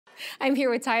I'm here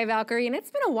with Taya Valkyrie, and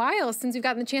it's been a while since we've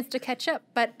gotten the chance to catch up,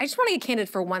 but I just want to get candid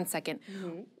for 1 second.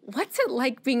 What's it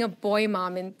like being a boy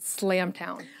mom in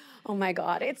Slamtown? Oh my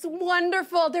God, it's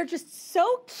wonderful. They're just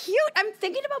so cute. I'm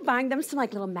thinking about buying them some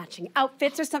like little matching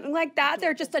outfits or something like that.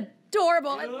 They're just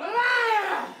adorable. And...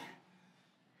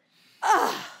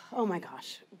 oh my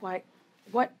gosh, what?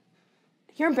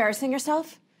 You're embarrassing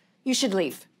yourself? You should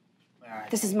leave.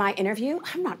 This is my interview.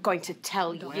 I'm not going to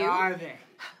tell you. Where are they?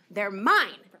 They're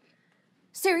mine.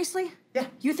 Seriously? Yeah.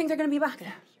 You think they're gonna be back?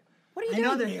 Yeah. What are you doing? I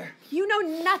know they're here. You know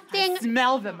nothing. I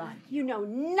smell them on. You know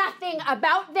nothing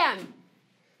about them.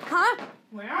 Huh?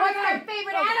 What's their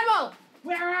favorite animal?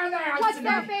 Where are they? What's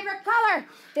their favorite color?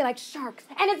 They like sharks,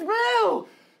 and it's blue.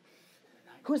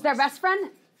 Who's their best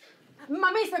friend?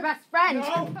 Mummy's their best friend.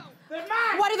 No, they're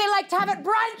mine. What do they like to have at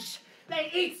brunch? They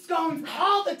eat scones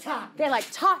all the time. They like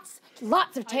tots,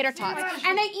 lots of tater tots.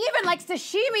 And they even like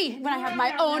sashimi when I have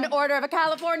my own order of a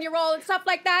California roll and stuff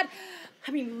like that.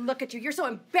 I mean, look at you. You're so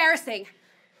embarrassing.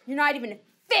 You're not even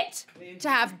fit to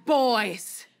have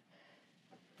boys.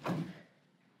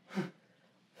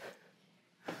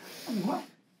 What?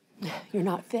 You're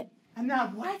not fit. I'm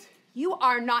not what? You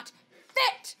are not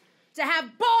fit to have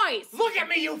boys. Look at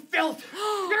me, you filth!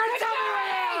 You're gonna tell me where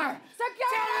they are!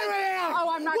 Security!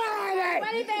 Oh, I'm not Where are they?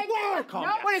 anything. Where?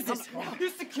 No. What is this?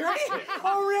 You're security?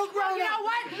 Oh, real grown up.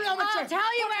 You know what? I'll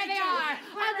tell you where they are.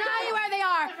 I'll tell you where they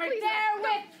are. They're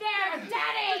with their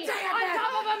daddy on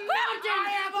top of a mountain,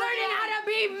 learning how to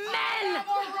be men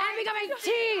and becoming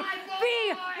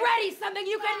TV ready, something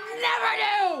you can never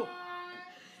do.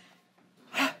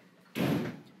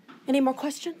 Any more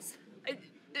questions?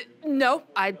 No,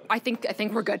 I think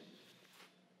we're good.